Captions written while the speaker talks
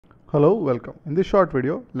Hello, welcome. In this short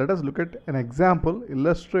video, let us look at an example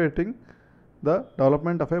illustrating the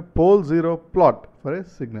development of a pole zero plot for a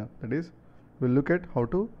signal. That is, we'll look at how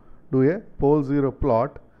to do a pole zero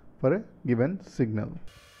plot for a given signal.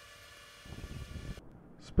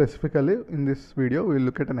 Specifically, in this video, we'll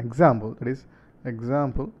look at an example. That is,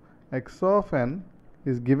 example x of n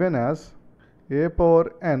is given as a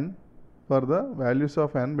power n for the values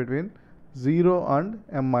of n between 0 and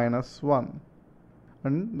m minus 1.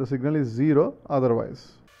 And the signal is 0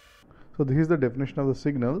 otherwise. So this is the definition of the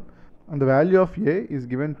signal, and the value of a is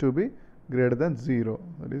given to be greater than 0.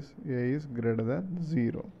 That is, a is greater than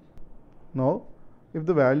 0. Now, if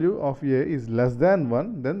the value of a is less than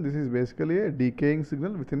 1, then this is basically a decaying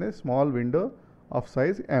signal within a small window of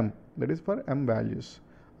size m. That is for m values.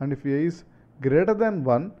 And if a is greater than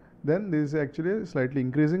 1, then this is actually a slightly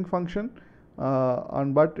increasing function,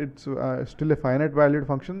 but it's still a finite valued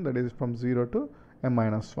function, that is from 0 to m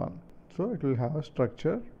minus 1. So it will have a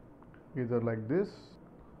structure either like this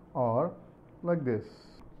or like this,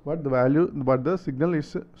 but the signal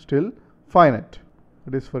is still finite.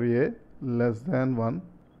 It is for a less than 1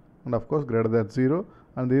 and of course greater than 0,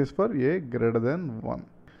 and this is for a greater than 1.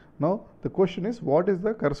 Now the question is, what is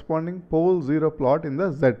the corresponding pole zero plot in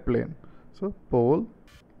the z plane? So pole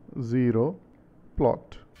zero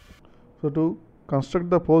plot. So to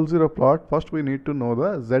construct the pole zero plot, first we need to know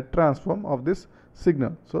the z transform of this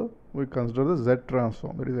signal. So we consider the z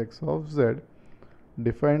transform, that is x of z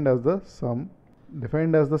defined as the sum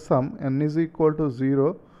n is equal to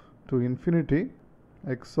 0 to infinity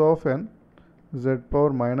x of n z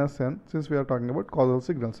power minus n, since we are talking about causal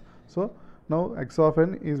signals. So now x of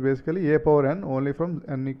n is basically a power n only from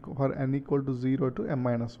n equal to 0 to m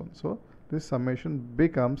minus 1. So this summation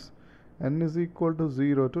becomes n is equal to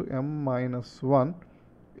 0 to m minus 1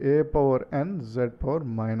 a power n z power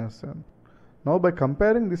minus n. Now by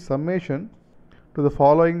comparing this summation to the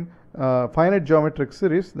following finite geometric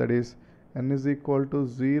series, that is n is equal to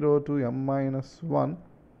 0 to m minus 1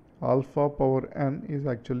 alpha power n is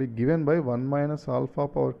actually given by 1 minus alpha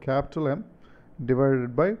power capital M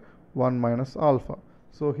divided by 1 minus alpha.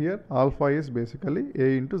 So here alpha is basically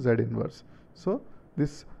a into z inverse. So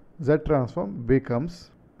this z transform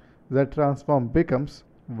becomes 1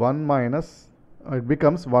 minus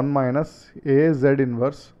a z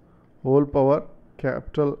inverse whole power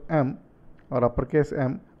capital M or uppercase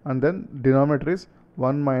M, and then denominator is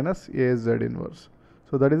 1 minus a z inverse.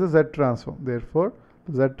 So that is the z transform. Therefore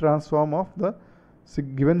the z transform of the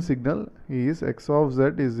given signal is x of z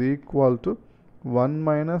is equal to 1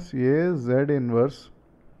 minus a z inverse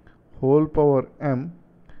whole power M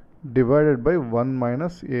divided by 1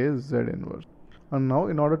 minus a z inverse. And now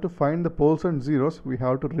in order to find the poles and zeros, we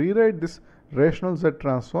have to rewrite this rational z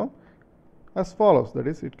transform as follows. That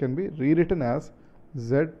is, it can be rewritten as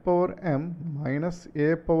z power m minus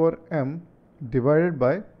a power m divided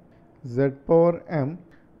by z power m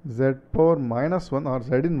z power minus 1 or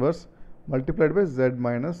z inverse multiplied by z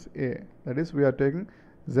minus a. That is, we are taking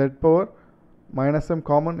z power minus m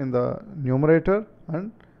common in the numerator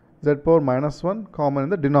and z power minus 1 common in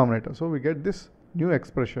the denominator. So we get this new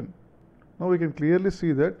expression. Now we can clearly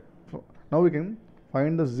see that now we can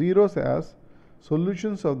find the zeros as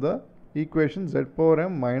solutions of the equation z power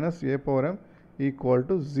m minus a power m equal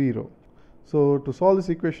to 0. So to solve this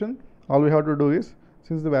equation, all we have to do is,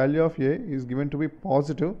 since the value of a is given to be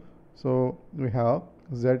positive, so we have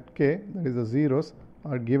zk, that is the zeros,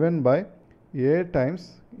 are given by a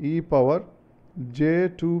times e power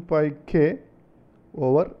j2 pi k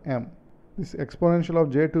over m. This exponential of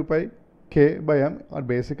j2 pi k by m are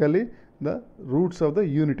basically the roots of the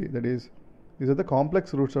unity, that is, these are the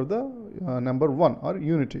complex roots of the number 1 or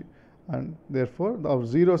unity, and therefore our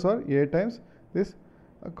zeros are a times this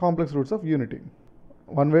complex roots of unity.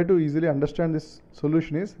 One way to easily understand this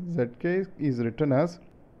solution is zk is written as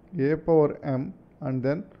a power m and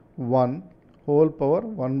then 1 whole power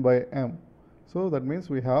 1 by m. So that means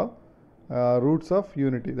we have roots of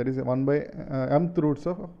unity, that is 1 by mth roots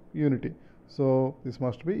of unity. So this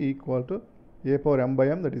must be equal to a power m by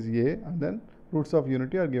m, that is a, and then roots of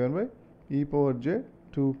unity are given by e power j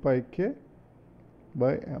 2 pi k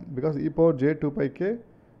by m, because e power j 2 pi k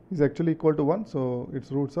is actually equal to 1, so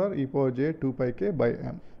its roots are e power j 2 pi k by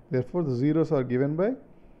m. Therefore the zeros are given by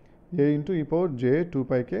a into e power j 2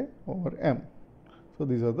 pi k over m. So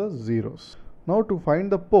these are the zeros. Now to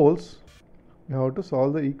find the poles, we have to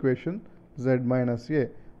solve the equation z minus a.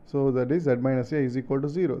 So that is z minus a is equal to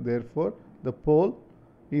 0. Therefore the pole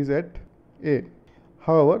is at a.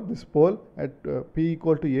 However, this pole at p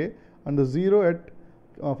equal to a and the 0 at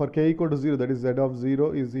for k equal to 0, that is z of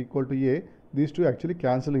 0 is equal to a, these two actually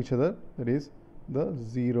cancel each other, that is the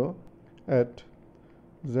 0 at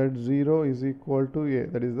z0 is equal to a.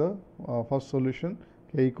 That is the first solution,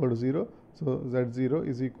 k equal to 0. So z0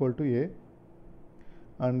 is equal to a,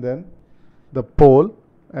 and then the pole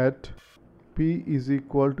at p is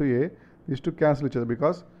equal to a is to cancel each other,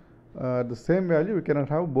 because the same value we cannot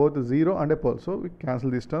have both a 0 and a pole. So we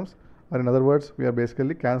cancel these terms, or in other words, we are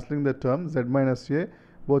basically cancelling the term z minus a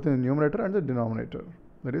both in the numerator and the denominator.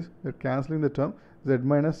 That is, we are cancelling the term z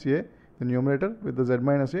minus a in the numerator with the z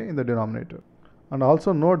minus a in the denominator. And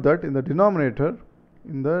also note that in the denominator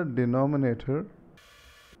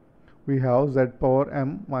we have z power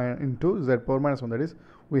m into z power minus 1. That is,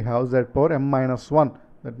 we have z power m minus 1.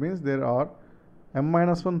 That means there are m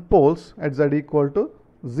minus 1 poles at z equal to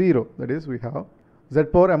 0. That is, we have z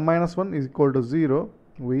power m minus 1 is equal to 0.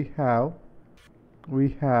 We have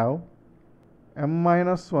m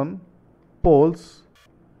minus 1 poles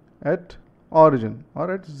at origin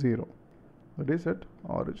or at 0. That is, at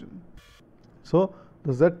origin. So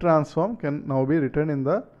the z transform can now be written in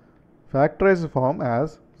the factorized form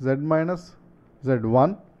as z minus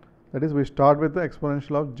z1. That is, we start with the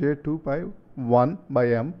exponential of j2 pi 1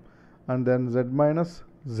 by m, and then z minus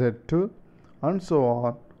z2, and so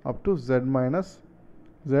on up to z minus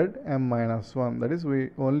z m minus 1. That is, we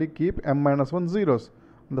only keep m minus 1 zeros.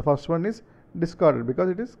 And the first one is discarded because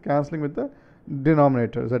it is cancelling with the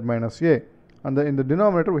denominator z minus a, and in the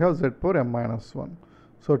denominator we have z power m minus 1.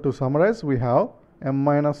 So to summarize, we have m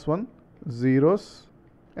minus 1 zeros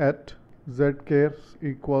at zk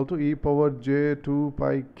equal to e power j2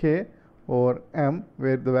 pi k over m,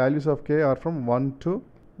 where the values of k are from 1 to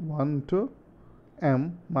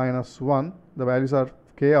m minus 1. The values of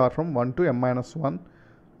k are from 1 to m minus 1.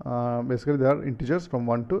 Basically, they are integers from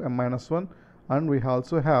 1 to m minus 1. And we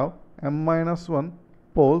also have m minus 1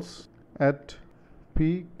 poles at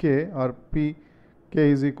pk, or pk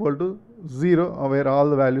is equal to 0, where all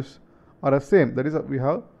the values are the same. That is, we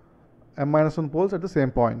have m minus 1 poles at the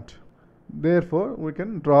same point. Therefore, we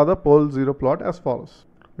can draw the pole 0 plot as follows.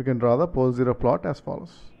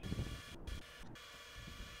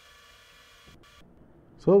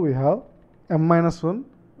 So we have m minus 1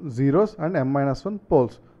 zeros and m minus 1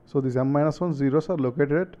 poles. So these m minus 1 zeros are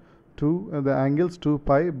located at the angles 2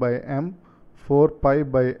 pi by m, 4 pi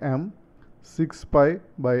by m, 6 pi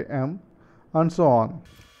by m, and so on.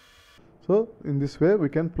 So in this way we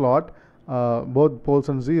can plot both poles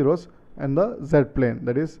and zeros and the z plane.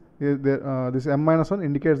 That is, this m minus 1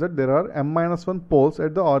 indicates that there are m minus 1 poles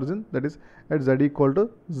at the origin, that is at z equal to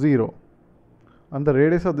 0. And the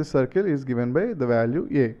radius of this circle is given by the value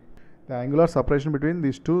a. The angular separation between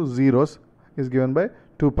these two zeros is given by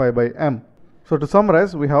 2 pi by m. So to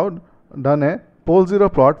summarize, we have done a pole 0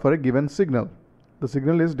 plot for a given signal. The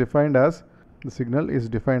signal is defined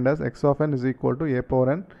as x of n is equal to a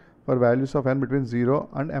power n for values of n between 0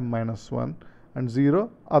 and m minus 1, and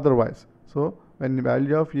 0 otherwise. So when the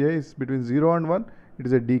value of a is between 0 and 1, it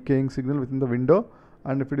is a decaying signal within the window,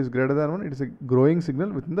 and if it is greater than 1, it is a growing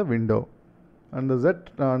signal within the window. And the z,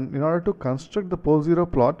 in order to construct the pole 0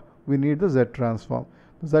 plot, we need the z transform.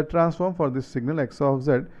 The z transform for this signal x of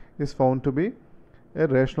z is found to be a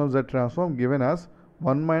rational z transform given as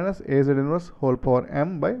 1 minus a z inverse whole power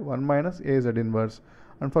m by 1 minus a z inverse.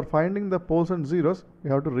 And for finding the poles and zeros, we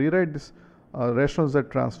have to rewrite this rational z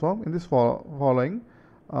transform in this following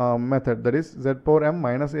method. That is, z power m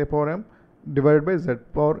minus a power m divided by z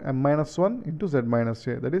power m minus 1 into z minus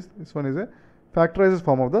a. That is, this one is a factorized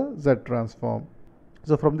form of the z transform.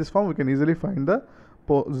 So from this form we can easily find the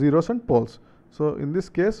zeros and poles. So in this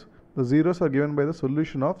case, the zeros are given by the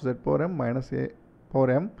solution of z power m minus a power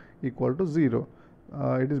m equal to 0.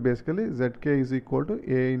 It is basically zk is equal to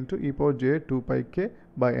a into e power j 2 pi k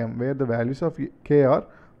by m, where the values of k are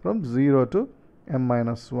from 0 to m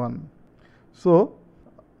minus 1. So,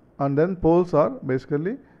 and then poles are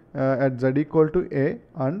basically at z equal to a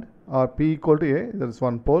and or p equal to a, that is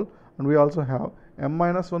one pole, and we also have m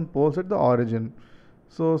minus 1 poles at the origin.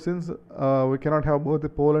 So since we cannot have both the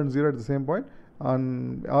pole and 0 at the same point,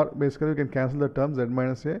 and basically we can cancel the term z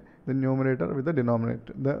minus a, the numerator with the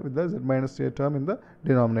denominator, with the z minus a term in the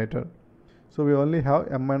denominator. So we only have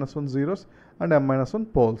m minus 1 zeros and m minus 1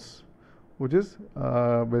 poles, which is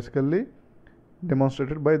basically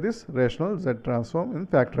demonstrated by this rational z transform in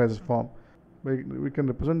factorized form. We can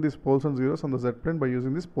represent these poles and zeros on the z plane by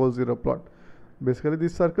using this pole 0 plot. Basically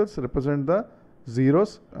these circles represent the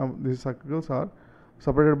zeros. These circles are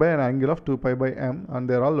separated by an angle of 2 pi by m, and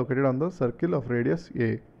they are all located on the circle of radius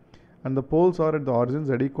a. And the poles are at the origin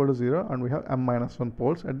z equal to 0, and we have m minus 1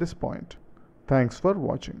 poles at this point. Thanks for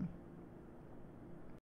watching.